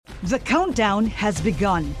The countdown has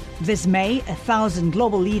begun. This May, 1,000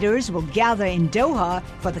 global leaders will gather in Doha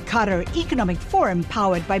for the Qatar Economic Forum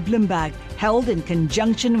powered by Bloomberg, held in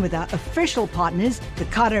conjunction with our official partners, the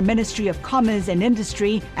Qatar Ministry of Commerce and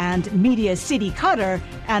Industry and Media City Qatar,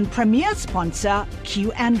 and premier sponsor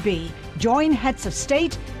QNB. Join heads of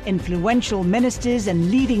state, influential ministers,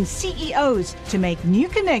 and leading CEOs to make new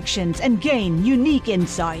connections and gain unique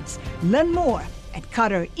insights. Learn more at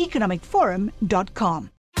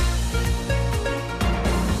QatarEconomicForum.com.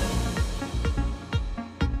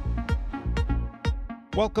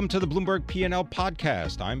 Welcome to the Bloomberg P&L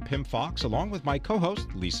podcast. I'm Pim Fox, along with my co-host,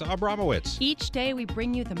 Lisa Abramowitz. Each day, we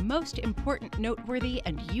bring you the most important, noteworthy,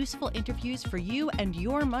 and useful interviews for you and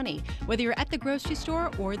your money, whether you're at the grocery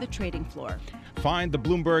store or the trading floor. Find the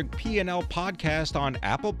Bloomberg P&L podcast on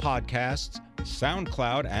Apple Podcasts,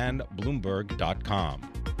 SoundCloud, and Bloomberg.com.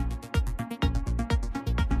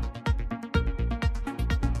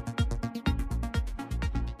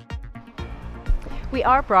 We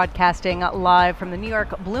are broadcasting live from the New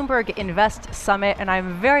York Bloomberg Invest Summit, and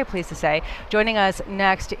I'm very pleased to say joining us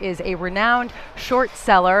next is a renowned short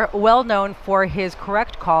seller, well known for his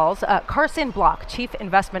correct calls, Carson Block, Chief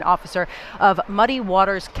Investment Officer of Muddy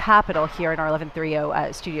Waters Capital here in our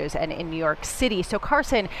 1130 studios and in New York City. So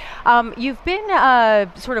Carson, you've been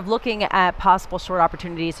sort of looking at possible short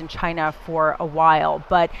opportunities in China for a while,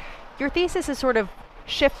 but your thesis is sort of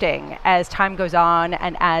shifting as time goes on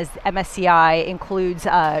and as MSCI includes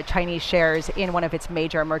Chinese shares in one of its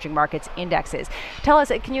major emerging markets indexes. Tell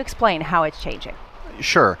us, can you explain how it's changing?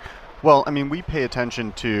 Sure. Well, I mean, we pay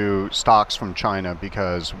attention to stocks from China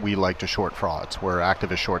because we like to short frauds. We're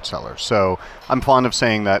activist short sellers. So I'm fond of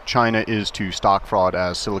saying that China is to stock fraud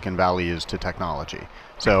as Silicon Valley is to technology.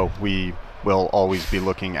 So we will always be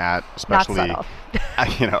looking at, especially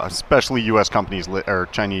U.S. companies or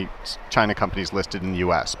China companies listed in the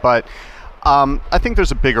U.S. But I think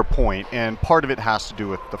there's a bigger point, and part of it has to do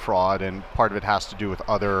with the fraud, and part of it has to do with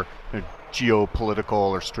other geopolitical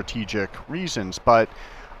or strategic reasons. But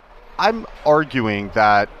I'm arguing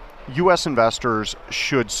that U.S. investors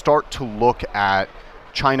should start to look at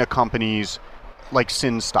China companies like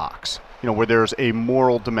sin stocks. Where there's a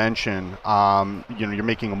moral dimension, you're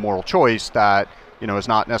making a moral choice that, is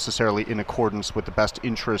not necessarily in accordance with the best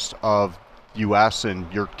interest of U.S.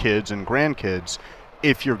 and your kids and grandkids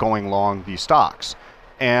if you're going long these stocks.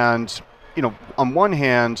 And, on one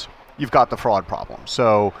hand, you've got the fraud problem.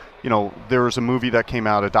 So, there was a movie that came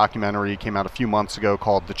out, a documentary came out a few months ago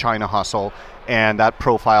called The China Hustle, and that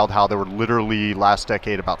profiled how there were literally last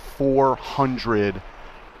decade about 400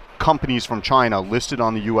 companies from China listed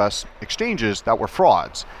on the U.S. exchanges that were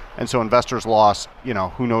frauds. And so investors lost,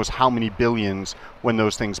 who knows how many billions when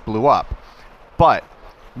those things blew up. But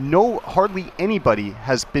hardly anybody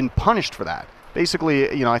has been punished for that.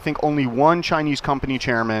 Basically, I think only one Chinese company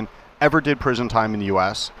chairman ever did prison time in the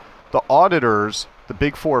U.S. The auditors, the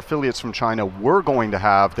big four affiliates from China, were going to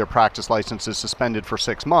have their practice licenses suspended for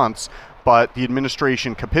 6 months, but the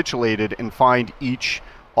administration capitulated and fined each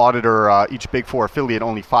auditor, each big four affiliate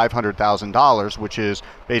only $500,000, which is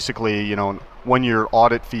basically, 1 year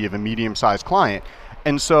audit fee of a medium-sized client.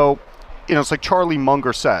 And so, it's like Charlie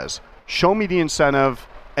Munger says, show me the incentive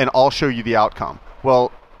and I'll show you the outcome. Well,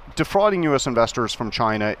 defrauding U.S. investors from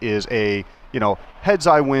China is a, heads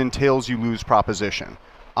I win, tails you lose proposition.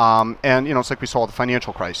 And, it's like we saw the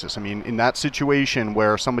financial crisis. I mean, in that situation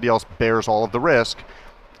where somebody else bears all of the risk,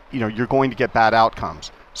 you're going to get bad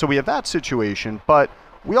outcomes. So we have that situation, but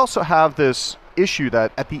we also have this issue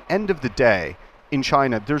that at the end of the day, in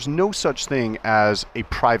China, there's no such thing as a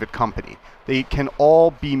private company. They can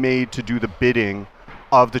all be made to do the bidding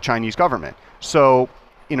of the Chinese government. So,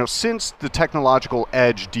 since the technological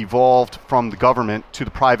edge devolved from the government to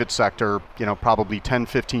the private sector, probably 10,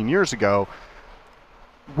 15 years ago,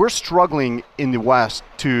 we're struggling in the West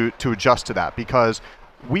to adjust to that because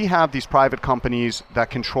we have these private companies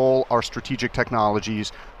that control our strategic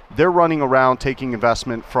technologies. They're running around taking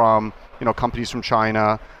investment from, companies from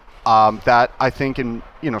China that I think in,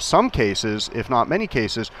 some cases, if not many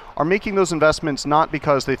cases, are making those investments not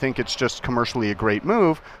because they think it's just commercially a great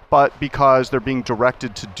move, but because they're being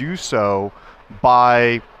directed to do so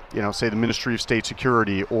by, say the Ministry of State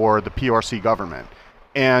Security or the PRC government.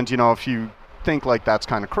 And, if you think like that's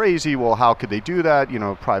kind of crazy, well, how could they do that?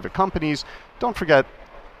 Private companies. Don't forget,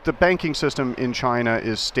 the banking system in China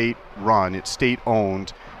is state-run. It's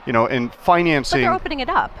state-owned. And financing. But they're opening it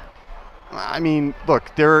up. I mean,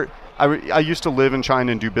 look, I used to live in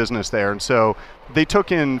China and do business there, and so they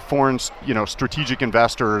took in foreign, strategic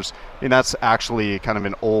investors, and that's actually kind of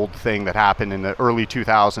an old thing that happened in the early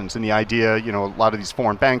 2000s. And the idea, a lot of these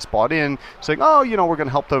foreign banks bought in, saying, oh, we're going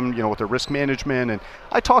to help them, with their risk management. And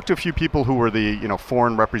I talked to a few people who were the,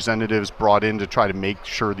 foreign representatives brought in to try to make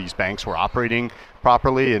sure these banks were operating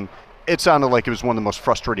properly, and it sounded like it was one of the most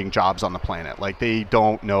frustrating jobs on the planet. Like, they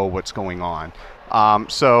don't know what's going on.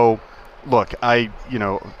 So, look,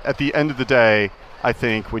 at the end of the day, I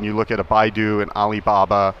think when you look at a Baidu and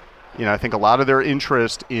Alibaba, I think a lot of their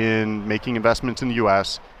interest in making investments in the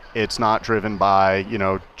U.S., it's not driven by,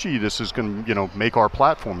 this is going to, make our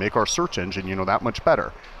platform, make our search engine, that much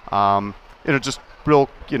better. Just real,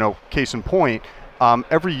 case in point,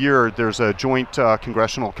 every year there's a joint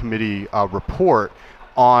congressional committee report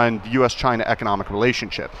on the U.S.-China economic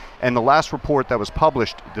relationship. And the last report that was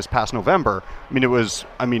published this past November, I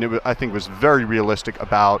think it was very realistic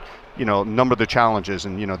about, number of the challenges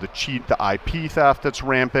and, the IP theft that's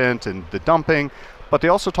rampant and the dumping. But they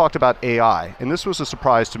also talked about AI. And this was a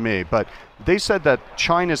surprise to me, but they said that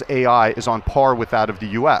China's AI is on par with that of the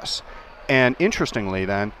U.S. And interestingly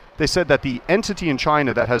then, they said that the entity in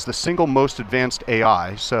China that has the single most advanced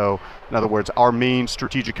AI, so in other words, our main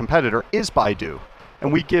strategic competitor, is Baidu.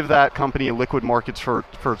 And we give that company liquid markets for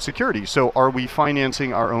security. So are we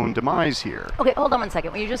financing our own demise here? Okay, hold on 1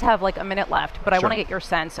 second. You just have like a minute left, but I want to get your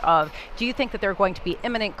sense of, do you think that there are going to be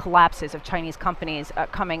imminent collapses of Chinese companies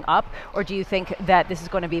coming up, or do you think that this is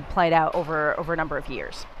going to be played out over a number of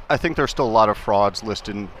years? I think there's still a lot of frauds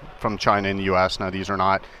listed from China in the U.S. Now, these are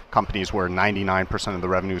not companies where 99% of the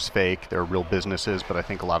revenue is fake. They're real businesses, but I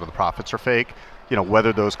think a lot of the profits are fake.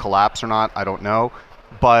 Whether those collapse or not, I don't know.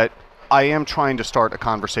 But I am trying to start a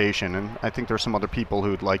conversation, and I think there's some other people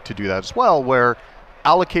who'd like to do that as well, where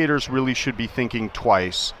allocators really should be thinking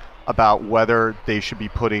twice about whether they should be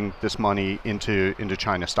putting this money into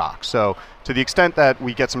China stocks. So to the extent that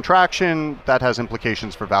we get some traction, that has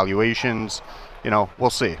implications for valuations. We'll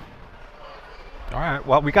see. All right.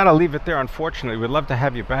 Well, we got to leave it there, unfortunately. We'd love to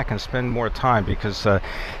have you back and spend more time because,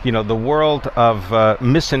 the world of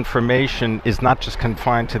misinformation is not just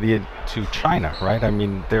confined to China, right? I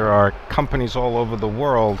mean, there are companies all over the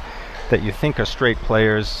world that you think are straight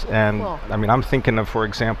players. And I'm thinking of, for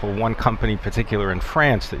example, one company in particular in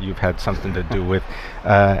France that you've had something to do with.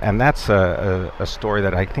 And that's a story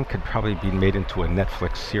that I think could probably be made into a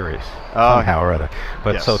Netflix series somehow or other.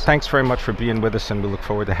 But yes. So thanks very much for being with us, and we look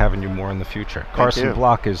forward to having you more in the future. Carson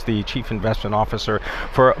Block is the Chief Investment Officer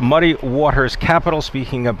for Muddy Waters Capital,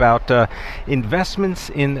 speaking about investments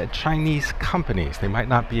in Chinese companies. They might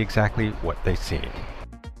not be exactly what they seem.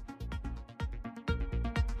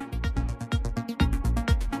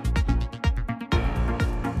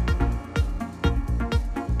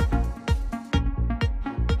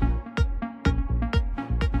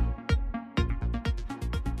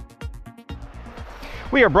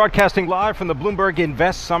 We are broadcasting live from the Bloomberg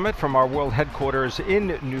Invest Summit from our world headquarters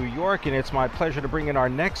in New York, and it's my pleasure to bring in our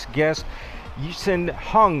next guest, Yi-Hsin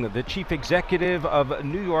Hung, the Chief Executive of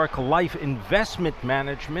New York Life Investment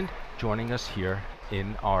Management, joining us here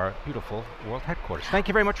in our beautiful world headquarters. Thank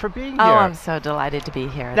you very much for being here. Oh, I'm so delighted to be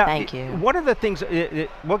here. Now, thank you. One of the things,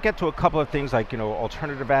 we'll get to a couple of things like,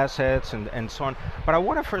 alternative assets and so on, but I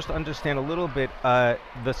want to first understand a little bit the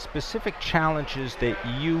specific challenges that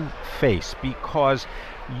you face, because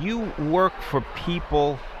you work for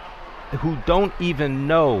people who don't even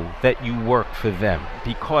know that you work for them,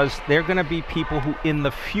 because they're going to be people who in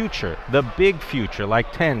the future, the big future,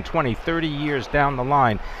 like 10, 20, 30 years down the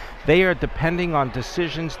line, they are depending on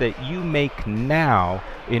decisions that you make now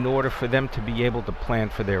in order for them to be able to plan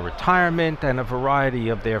for their retirement and a variety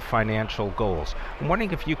of their financial goals. I'm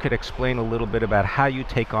wondering if you could explain a little bit about how you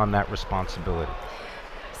take on that responsibility.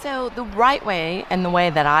 So the right way, and the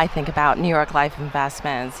way that I think about New York Life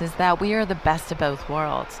Investments, is that we are the best of both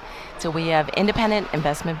worlds. So we have independent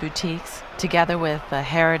investment boutiques together with the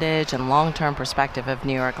heritage and long-term perspective of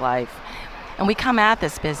New York Life. And we come at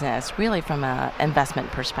this business really from an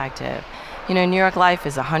investment perspective. New York Life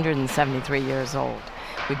is 173 years old.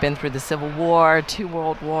 We've been through the Civil War, 2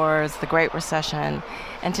 world wars, the Great Recession,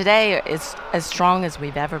 and today it's as strong as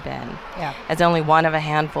we've ever been, as only one of a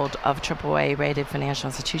handful of AAA-rated financial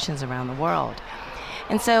institutions around the world.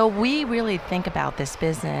 And so we really think about this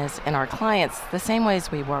business and our clients the same way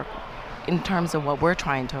as we work in terms of what we're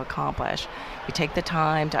trying to accomplish. We take the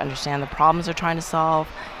time to understand the problems they're trying to solve,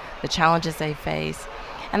 the challenges they face.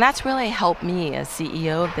 And that's really helped me as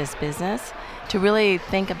CEO of this business to really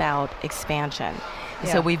think about expansion.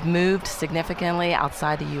 Yeah. So we've moved significantly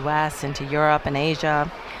outside the US into Europe and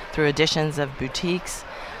Asia through additions of boutiques.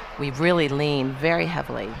 we've really leaned very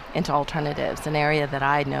heavily into alternatives, an area that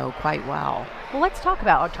I know quite well. Well, let's talk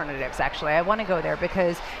about alternatives, actually. I want to go there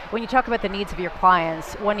because when you talk about the needs of your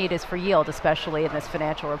clients, one need is for yield, especially in this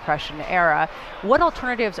financial repression era. What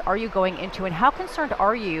alternatives are you going into, and how concerned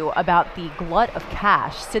are you about the glut of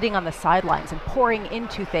cash sitting on the sidelines and pouring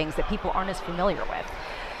into things that people aren't as familiar with?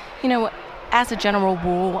 You know, as a general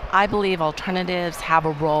rule, I believe alternatives have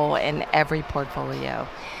a role in every portfolio.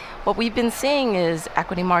 What we've been seeing is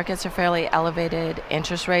equity markets are fairly elevated,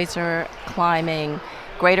 interest rates are climbing,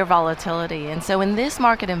 greater volatility. And so in this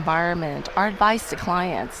market environment, our advice to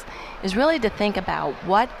clients is really to think about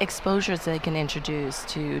what exposures they can introduce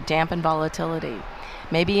to dampen volatility,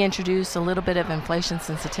 maybe introduce a little bit of inflation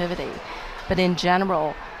sensitivity, but in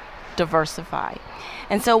general, diversify.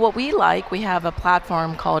 And so what we have a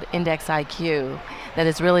platform called Index IQ that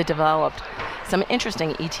has really developed some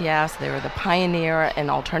interesting ETFs. They were the pioneer in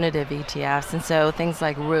alternative ETFs. And so things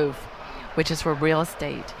like ROOF, which is for real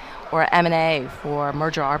estate, or M&A for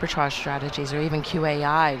merger arbitrage strategies, or even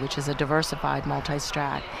QAI, which is a diversified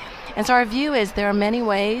multi-strat. And so our view is there are many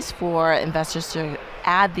ways for investors to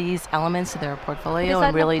add these elements to their portfolio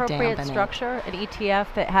and really dampen it. Is that an appropriate structure, an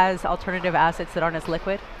ETF that has alternative assets that aren't as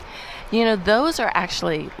liquid? You know, those are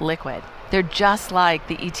actually liquid. They're just like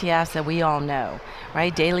the ETFs that we all know,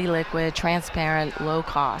 right? Daily liquid, transparent, low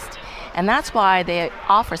cost. And that's why they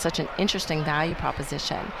offer such an interesting value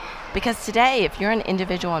proposition. Because today, if you're an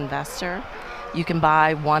individual investor, you can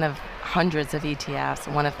buy one of hundreds of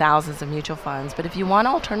ETFs, one of thousands of mutual funds. But if you want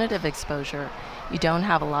alternative exposure, you don't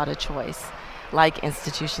have a lot of choice, like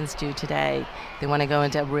institutions do today. They want to go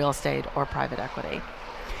into real estate or private equity.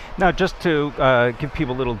 Now, just to give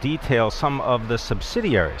people a little detail, some of the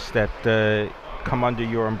subsidiaries that come under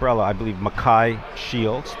your umbrella, I believe Mackay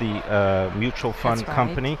Shields, the mutual fund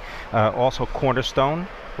company, also Cornerstone,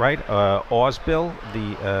 right? Ausbil,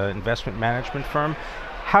 the investment management firm.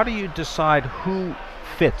 How do you decide who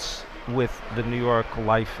fits with the New York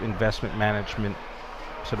Life investment management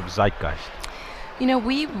sort of zeitgeist? You know,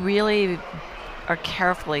 we really are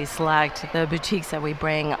carefully select the boutiques that we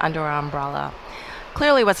bring under our umbrella.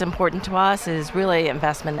 Clearly what's important to us is really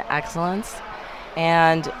investment excellence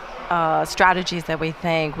and strategies that we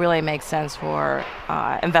think really make sense for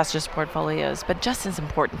investors' portfolios. But just as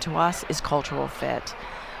important to us is cultural fit.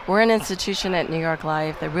 We're an institution at New York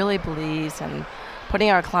Life that really believes in putting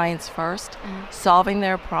our clients first, solving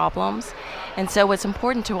their problems. And so what's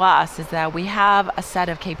important to us is that we have a set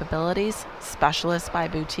of capabilities, specialists by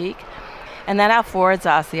boutique, and that affords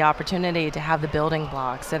us the opportunity to have the building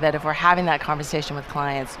blocks so that if we're having that conversation with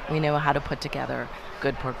clients, we know how to put together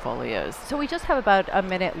good portfolios. So we just have about a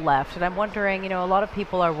minute left, and I'm wondering, you know, a lot of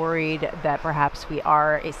people are worried that perhaps we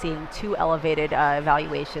are seeing too elevated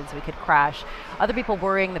valuations, we could crash. Other people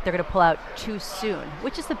worrying that they're going to pull out too soon.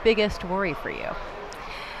 Which is the biggest worry for you?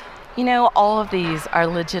 You know, all of these are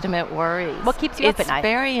legitimate worries. What keeps you up at night? It's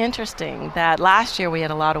very interesting that last year we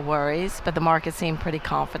had a lot of worries, but the market seemed pretty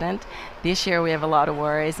confident. This year we have a lot of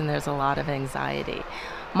worries and there's a lot of anxiety.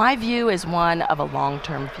 My view is one of a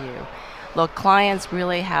long-term view. Look, clients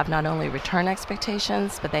really have not only return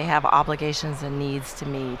expectations, but they have obligations and needs to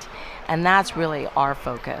meet. And that's really our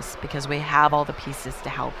focus because we have all the pieces to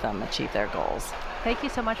help them achieve their goals. Thank you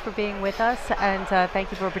so much for being with us, and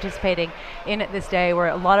thank you for participating in this day where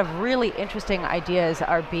a lot of really interesting ideas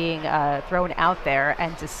are being thrown out there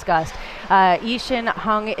and discussed. Yixin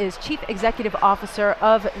Hung is Chief Executive Officer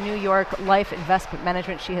of New York Life Investment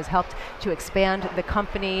Management. She has helped to expand the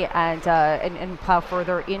company and plow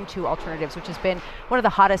further into alternatives, which has been one of the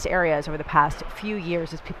hottest areas over the past few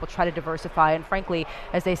years as people try to diversify, and frankly,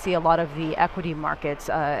 as they see a lot of the equity markets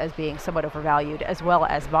as being somewhat overvalued, as well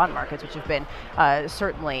as bond markets, which have been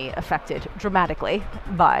certainly affected dramatically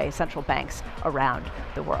by central banks around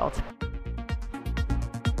the world.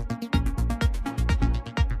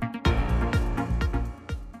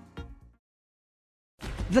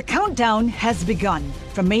 The countdown has begun.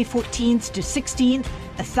 From May 14th to 16th,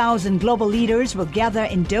 1,000 global leaders will gather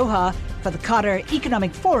in Doha for the Qatar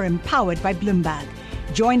Economic Forum powered by Bloomberg.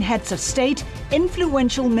 Join heads of state,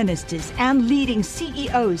 influential ministers, and leading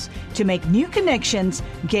CEOs to make new connections,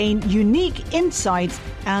 gain unique insights,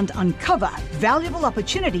 and uncover valuable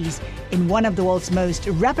opportunities in one of the world's most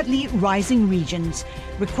rapidly rising regions.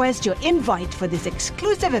 Request your invite for this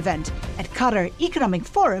exclusive event at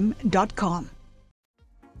QatarEconomicForum.com.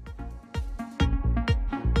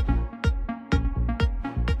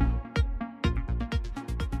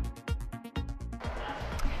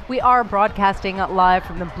 We are broadcasting live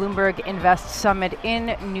from the Bloomberg Invest Summit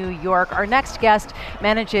in New York. Our next guest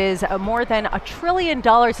manages more than $1 trillion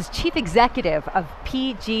as chief executive of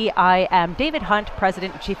PGIM. David Hunt,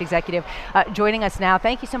 President and Chief Executive, joining us now.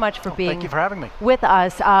 Thank you so much for being thank you for having me. With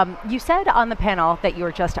us. You said on the panel that you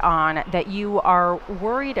were just on that you are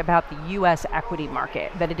worried about the U.S. equity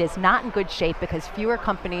market, that it is not in good shape because fewer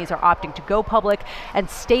companies are opting to go public and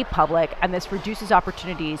stay public, and this reduces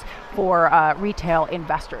opportunities for retail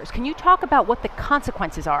investors. Can you talk about what the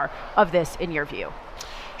consequences are of this in your view?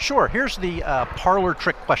 Sure. Here's the parlor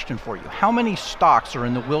trick question for you. How many stocks are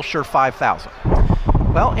in the Wilshire 5000?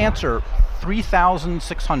 Well, answer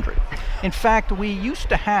 3,600. In fact, we used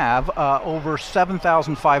to have over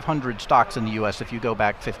 7,500 stocks in the U.S. if you go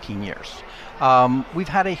back 15 years. We've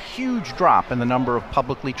had a huge drop in the number of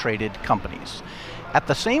publicly traded companies. At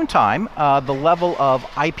the same time, the level of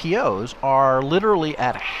IPOs are literally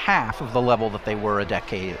at half of the level that they were a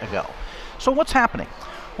decade ago. So what's happening?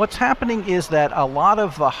 What's happening is that a lot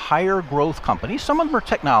of the higher growth companies, some of them are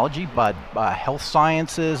technology, but health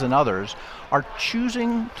sciences and others, are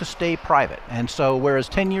choosing to stay private. And so whereas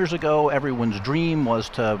 10 years ago everyone's dream was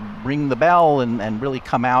to ring the bell and really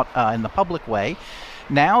come out in the public way,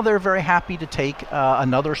 now they're very happy to take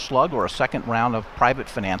another slug or a second round of private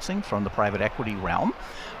financing from the private equity realm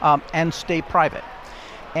and stay private.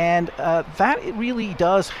 And that really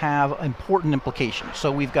does have important implications.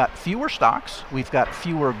 So we've got fewer stocks, we've got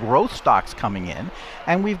fewer growth stocks coming in,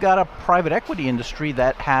 and we've got a private equity industry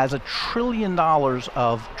that has $1 trillion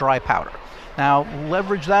of dry powder. Now,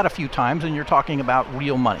 leverage that a few times and you're talking about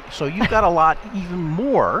real money. So you've got a lot, even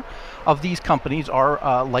more of these companies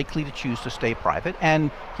are likely to choose to stay private. And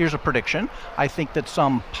here's a prediction. I think that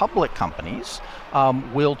some public companies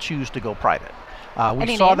will choose to go private.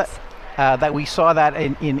 We saw that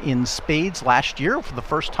in spades last year for the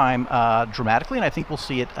first time dramatically, and I think we'll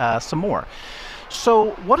see it some more.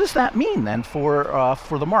 So what does that mean then for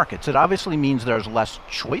the markets? It obviously means there's less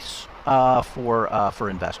choice for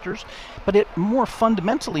investors, but it more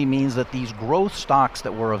fundamentally means that these growth stocks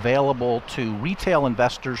that were available to retail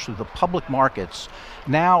investors through the public markets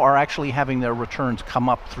now are actually having their returns come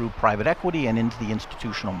up through private equity and into the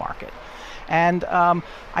institutional market. And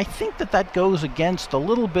I think that goes against a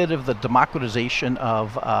little bit of the democratization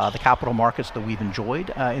of the capital markets that we've enjoyed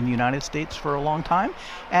in the United States for a long time.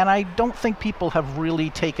 And I don't think people have really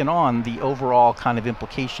taken on the overall kind of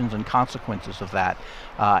implications and consequences of that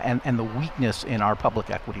and the weakness in our public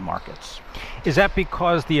equity markets. Is that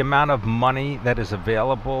because the amount of money that is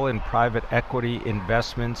available in private equity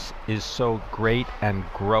investments is so great and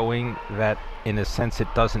growing that in a sense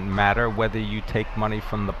it doesn't matter whether you take money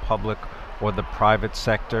from the public or the private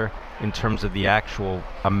sector in terms of the actual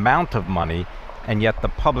amount of money, and yet the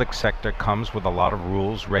public sector comes with a lot of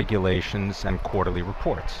rules, regulations, and quarterly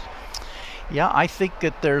reports? Yeah, I think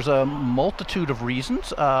that there's a multitude of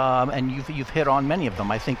reasons, and you've hit on many of them.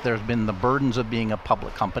 I think there's been the burdens of being a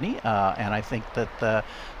public company, and I think that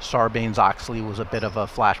Sarbanes-Oxley was a bit of a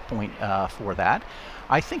flashpoint for that.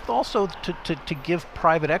 I think also to give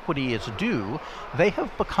private equity its due, they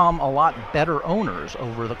have become a lot better owners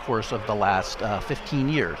over the course of the last 15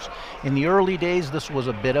 years. In the early days, this was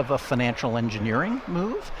a bit of a financial engineering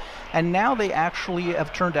move, and now they actually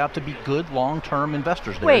have turned out to be good long-term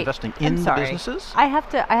investors. They're investing in the businesses. I have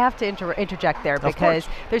to interject there because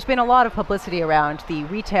there's been a lot of publicity around the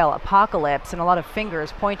retail apocalypse and a lot of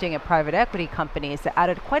fingers pointing at private equity companies that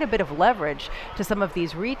added quite a bit of leverage to some of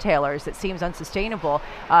these retailers that seems unsustainable.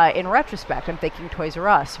 In retrospect, I'm thinking Toys R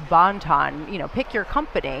Us, Bon-Ton, pick your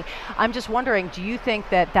company. I'm just wondering, do you think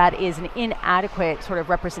that is an inadequate sort of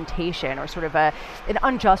representation or sort of an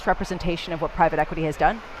unjust representation of what private equity has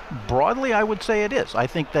done? Broadly, I would say it is. I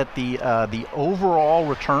think that the overall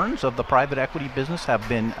returns of the private equity business have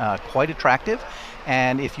been quite attractive.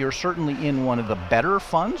 And if you're certainly in one of the better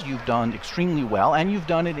funds, you've done extremely well, and you've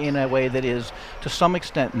done it in a way that is to some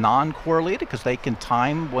extent non-correlated because they can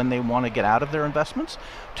time when they want to get out of their investments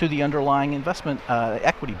to the underlying investment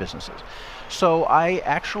equity businesses. So I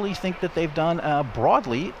actually think that they've done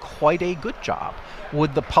broadly quite a good job.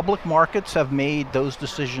 Would the public markets have made those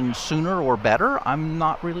decisions sooner or better? I'm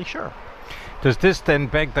not really sure. Does this then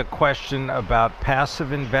beg the question about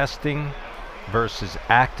passive investing versus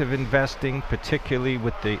active investing, particularly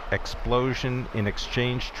with the explosion in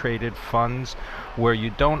exchange-traded funds, where you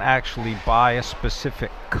don't actually buy a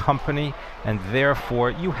specific company and therefore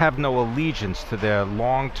you have no allegiance to their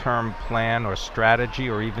long-term plan or strategy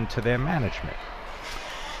or even to their management?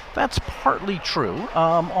 That's partly true.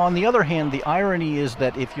 On the other hand, the irony is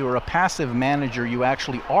that if you're a passive manager, you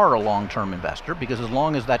actually are a long-term investor, because as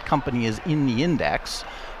long as that company is in the index,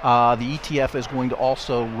 the ETF is going to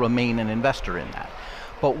also remain an investor in that.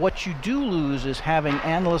 But what you do lose is having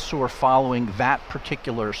analysts who are following that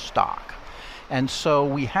particular stock. And so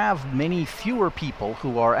we have many fewer people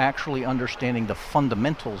who are actually understanding the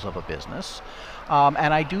fundamentals of a business.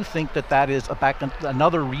 And I do think that is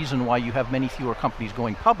another reason why you have many fewer companies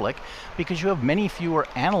going public, because you have many fewer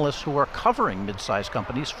analysts who are covering mid-sized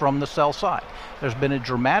companies from the sell side. There's been a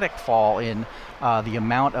dramatic fall in the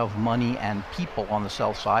amount of money and people on the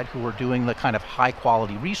sell side who are doing the kind of high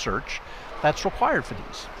quality research that's required for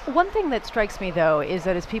these. One thing that strikes me, though, is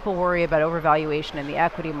that as people worry about overvaluation in the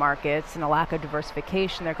equity markets and a lack of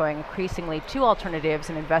diversification, they're going increasingly to alternatives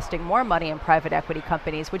and investing more money in private equity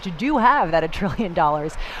companies, which do have that $1 trillion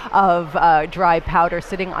of dry powder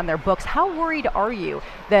sitting on their books. How worried are you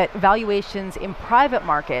that valuations in private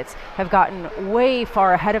markets have gotten way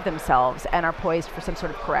far ahead of themselves and are poised for some sort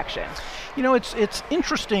of correction? You know, it's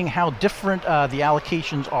interesting how different the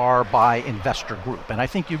allocations are by investor group, and I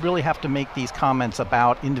think you really have to make these comments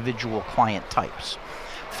about individual client types.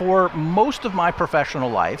 For most of my professional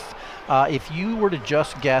life, if you were to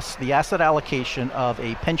just guess the asset allocation of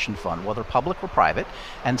a pension fund, whether public or private,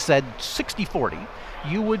 and said 60-40,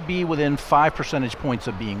 you would be within 5 percentage points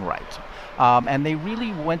of being right. And they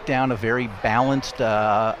really went down a very balanced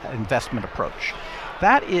investment approach.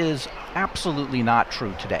 That is absolutely not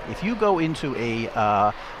true today. If you go into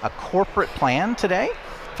a corporate plan today,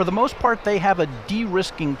 for the most part, they have a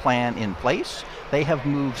de-risking plan in place. They have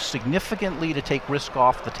moved significantly to take risk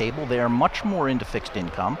off the table. They are much more into fixed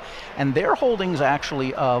income, and their holdings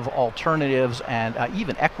actually of alternatives and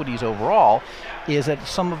even equities overall is at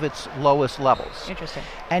some of its lowest levels. Interesting.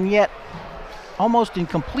 And yet, almost in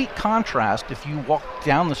complete contrast, if you walk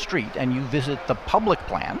down the street and you visit the public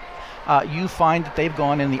plan, you find that they've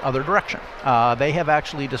gone in the other direction. They have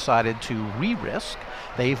actually decided to re-risk.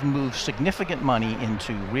 They've moved significant money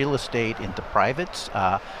into real estate, into privates,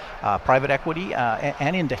 private equity,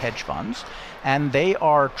 and into hedge funds. And they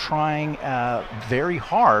are trying very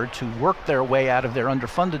hard to work their way out of their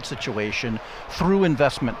underfunded situation through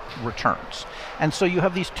investment returns. And so you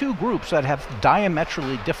have these two groups that have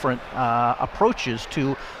diametrically different approaches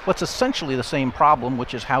to what's essentially the same problem,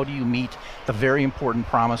 which is how do you meet the very important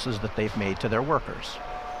promises that they've made to their workers.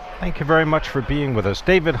 Thank you very much for being with us.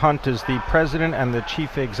 David Hunt is the president and the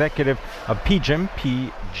chief executive of PGIM,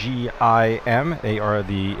 P-G-I-M. They are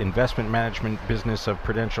the investment management business of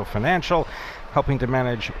Prudential Financial, helping to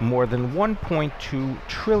manage more than $1.2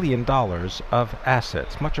 trillion of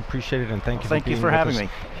assets. Much appreciated, and thank you for being with having us me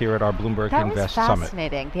here at our Bloomberg Invest That was Summit.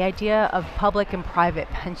 fascinating. The idea of public and private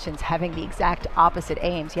pensions having the exact opposite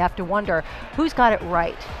aims. You have to wonder who's got it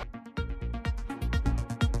right.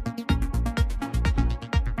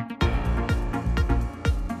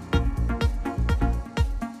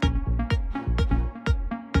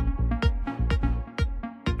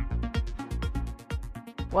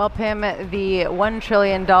 Well, Pim, the $1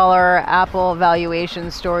 trillion Apple valuation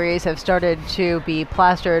stories have started to be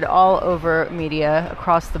plastered all over media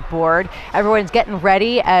across the board. Everyone's getting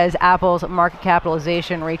ready as Apple's market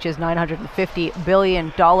capitalization reaches $950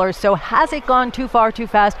 billion. So has it gone too far, too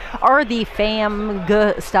fast? Are the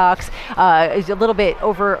FAMG stocks is a little bit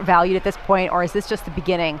overvalued at this point, or is this just the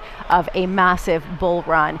beginning of a massive bull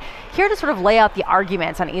run? Here to sort of lay out the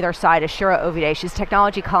arguments on either side is Shira Ovide. She's a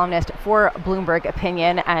technology columnist for Bloomberg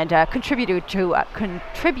Opinion and contributor to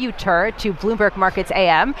Bloomberg Markets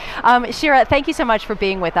AM. Shira, thank you so much for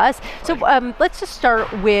being with us. So let's just start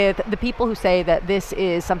with the people who say that this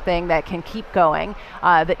is something that can keep going,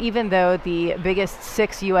 that even though the biggest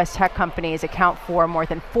 6 U.S. tech companies account for more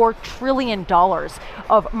than $4 trillion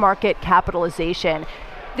of market capitalization,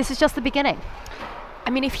 this is just the beginning. I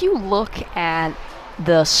mean, if you look at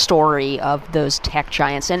the story of those tech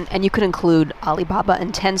giants, and you could include Alibaba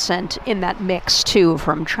and Tencent in that mix too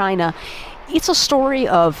from China, it's a story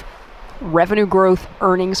of revenue growth,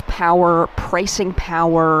 earnings power, pricing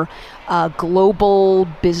power, global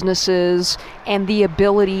businesses, and the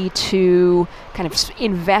ability to kind of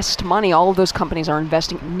invest money. All of those companies are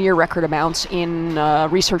investing near record amounts in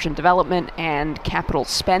research and development and capital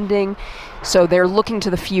spending. So they're looking to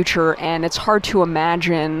the future, and it's hard to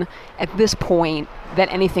imagine at this point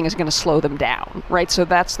that anything is going to slow them down, right? So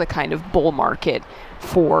that's the kind of bull market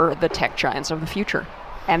for the tech giants of the future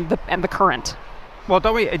and the current. Well,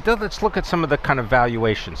 let's look at some of the kind of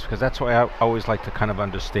valuations, because that's why I always like to kind of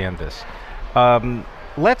understand this.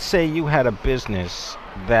 Let's say you had a business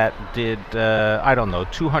that did, I don't know,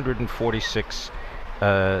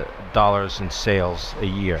 $246 in sales a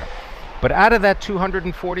year. But out of that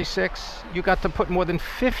 246, you got to put more than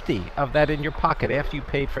 50 of that in your pocket after you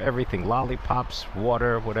paid for everything, lollipops,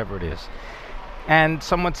 water, whatever it is. And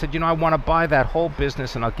someone said, I want to buy that whole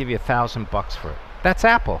business and I'll give you $1,000 for it. That's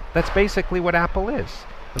Apple. That's basically what Apple is.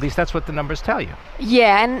 At least that's what the numbers tell you.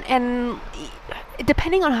 Yeah, and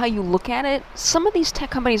depending on how you look at it, some of these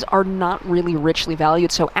tech companies are not really richly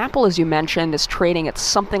valued. So Apple, as you mentioned, is trading at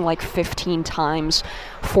something like 15 times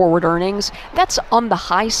forward earnings. That's on the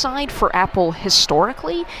high side for Apple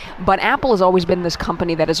historically, but Apple has always been this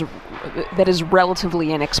company that is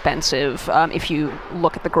relatively inexpensive if you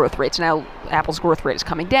look at the growth rates. Now, Apple's growth rate is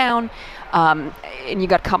coming down, and you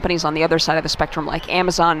got companies on the other side of the spectrum like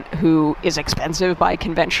Amazon, who is expensive by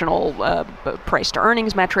conventional price to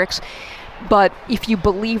earnings metrics. But if you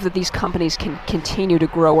believe that these companies can continue to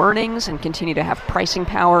grow earnings and continue to have pricing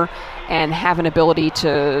power and have an ability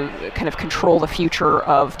to kind of control the future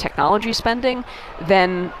of technology spending,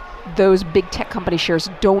 then those big tech company shares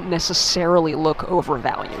don't necessarily look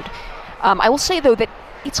overvalued. I will say, though, that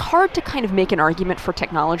it's hard to kind of make an argument for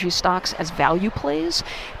technology stocks as value plays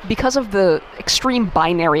because of the extreme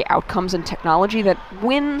binary outcomes in technology, that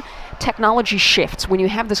when technology shifts, when you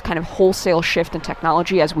have this kind of wholesale shift in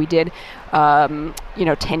technology, as we did 10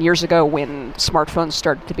 years ago when smartphones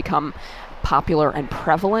started to become popular and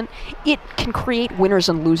prevalent, it can create winners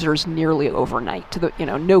and losers nearly overnight.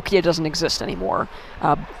 Nokia doesn't exist anymore.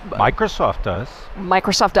 Microsoft does.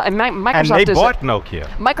 Microsoft and they bought Nokia.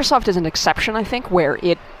 Microsoft is an exception, I think, where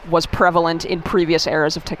it was prevalent in previous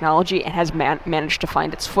eras of technology and has managed to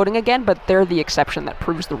find its footing again, but they're the exception that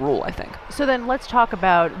proves the rule, I think. So then let's talk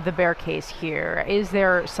about the bear case here. Is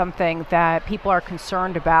there something that people are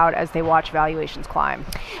concerned about as they watch valuations climb?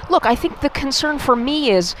 Look, I think the concern for me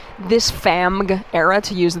is this FAMG era,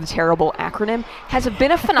 to use the terrible acronym, has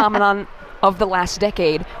been a phenomenon of the last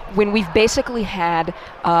decade when we've basically had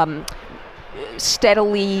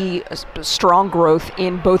steadily strong growth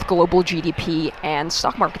in both global GDP and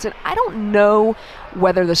stock markets. And I don't know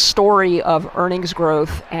whether the story of earnings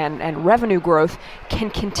growth and revenue growth can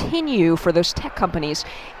continue for those tech companies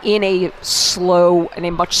in a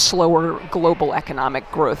much slower global economic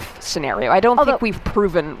growth scenario. I don't think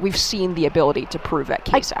we've seen the ability to prove that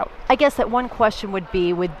case out. I guess that one question would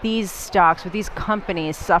be, would these stocks, would these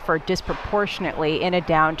companies suffer disproportionately in a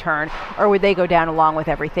downturn, or would they go down along with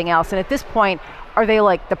everything else? And at this point, are they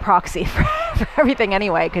like the proxy for everything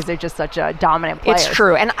anyway, because they're just such a dominant player? It's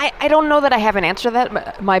true, and I don't know that I have an answer to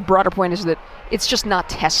that. My broader point is that it's just not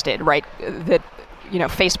tested, right? That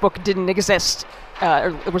Facebook didn't exist, or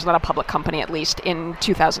it was not a public company, at least in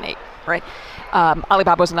 2008, right?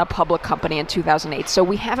 Alibaba was not a public company in 2008, so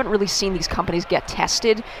we haven't really seen these companies get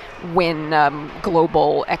tested when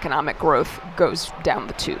global economic growth goes down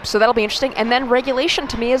the tube. So that'll be interesting. And then regulation,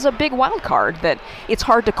 to me, is a big wild card, that it's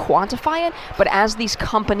hard to quantify it, but as these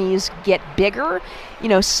companies get bigger,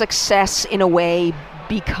 success in a way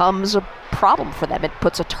becomes a problem for them. It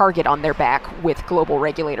puts a target on their back with global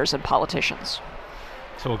regulators and politicians.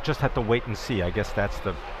 So we'll just have to wait and see. I guess that's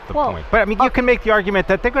the point. But I mean, you can make the argument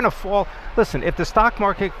that they're going to fall. Listen, if the stock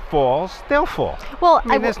market falls, they'll fall. Well,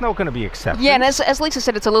 there's no going to be exceptions. Yeah, and as Lisa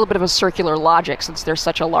said, it's a little bit of a circular logic, since they're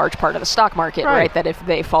such a large part of the stock market, right? That if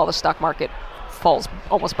they fall, the stock market falls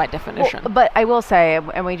almost by definition. Well, but I will say,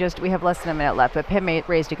 and we have less than a minute left, but Pim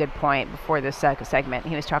raised a good point before this segment.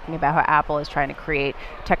 He was talking about how Apple is trying to create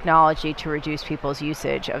technology to reduce people's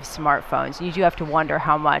usage of smartphones. And you do have to wonder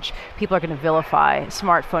how much people are going to vilify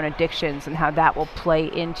smartphone addictions and how that will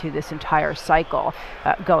play into this entire cycle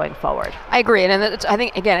going forward. I agree, and I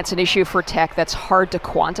think, again, it's an issue for tech that's hard to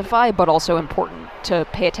quantify, but also important to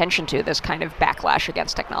pay attention to, this kind of backlash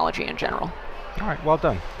against technology in general. All right, well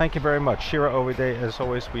done. Thank you very much. Shira Ovide, as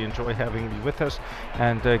always, we enjoy having you with us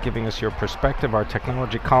and giving us your perspective, our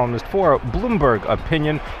technology columnist for Bloomberg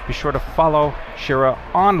Opinion. Be sure to follow Shira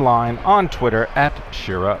online on Twitter at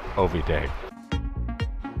Shira Ovide.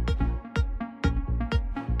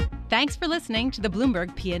 Thanks for listening to the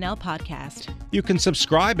Bloomberg P&L podcast. You can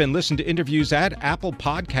subscribe and listen to interviews at Apple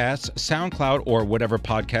Podcasts, SoundCloud, or whatever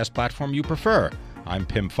podcast platform you prefer. I'm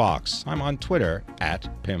Pim Fox. I'm on Twitter at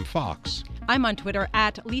Pim Fox. I'm on Twitter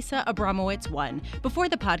at Lisa Abramowitz1. Before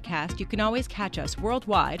the podcast, you can always catch us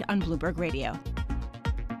worldwide on Bloomberg Radio.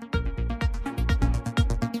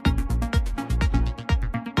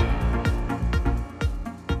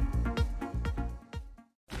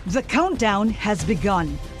 The countdown has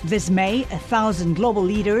begun. This May, 1,000 global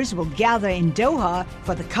leaders will gather in Doha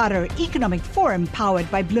for the Qatar Economic Forum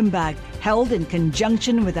powered by Bloomberg, held in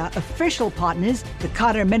conjunction with our official partners, the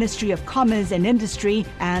Qatar Ministry of Commerce and Industry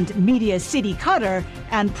and Media City Qatar,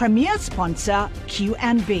 and premier sponsor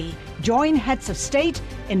QNB. Join heads of state,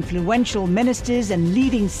 influential ministers, and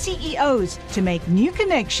leading CEOs to make new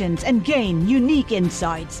connections and gain unique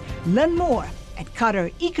insights. Learn more at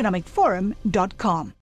QatarEconomicForum.com.